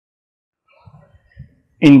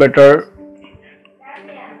inverter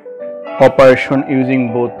operation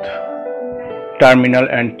using both terminal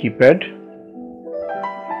and keypad.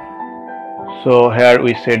 So here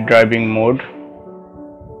we set driving mode,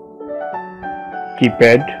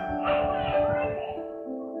 keypad,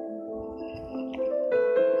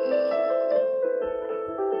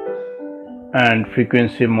 and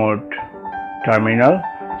frequency mode, terminal.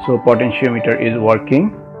 So potentiometer is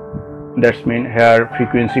working. That means here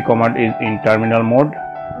frequency command is in terminal mode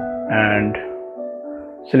and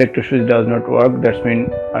selector switch does not work. That means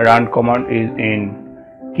run command is in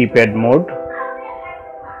keypad mode.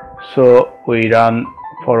 So we run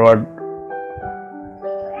forward,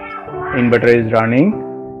 inverter is running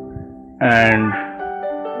and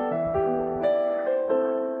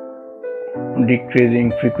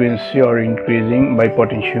decreasing frequency or increasing by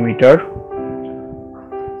potentiometer.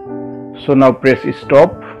 So now press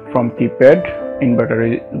stop from keypad,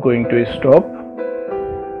 inverter is going to stop.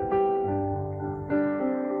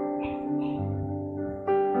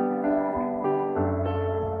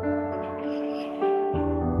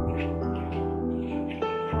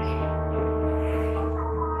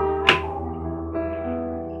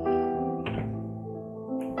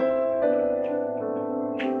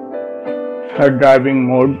 Her driving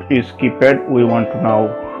mode is keypad. We want to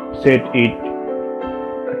now set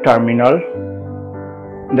it terminal.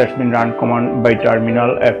 That's been run command by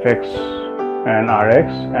terminal fx and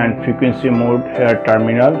rx, and frequency mode here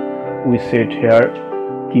terminal. We set here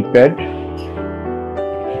keypad.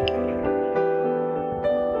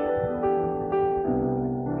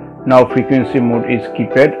 Now frequency mode is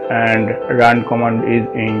keypad and run command is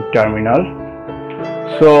in terminal.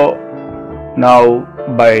 So now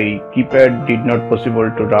by keypad did not possible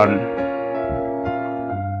to run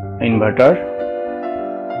inverter,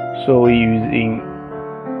 so we using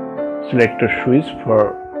selector switch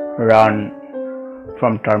for run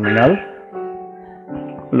from terminal.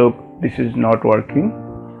 Look, this is not working.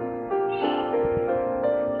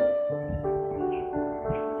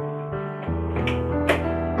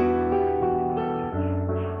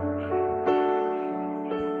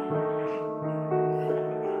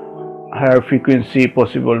 Higher frequency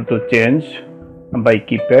possible to change by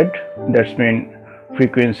keypad. That means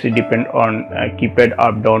frequency depend on keypad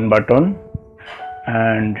up down button,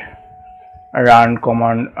 and run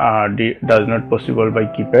command does not possible by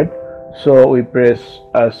keypad. So we press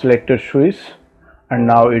selector switch and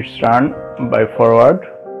now it's run by forward.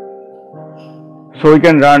 So we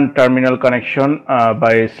can run terminal connection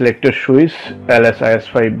by selector switch, ls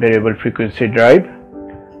iS5 variable frequency drive,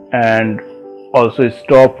 and also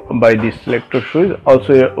stop by this selector switch.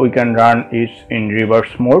 Also we can run it in reverse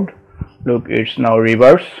mode. Look, it's now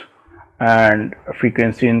reverse and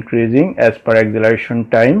frequency increasing as per acceleration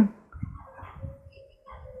time.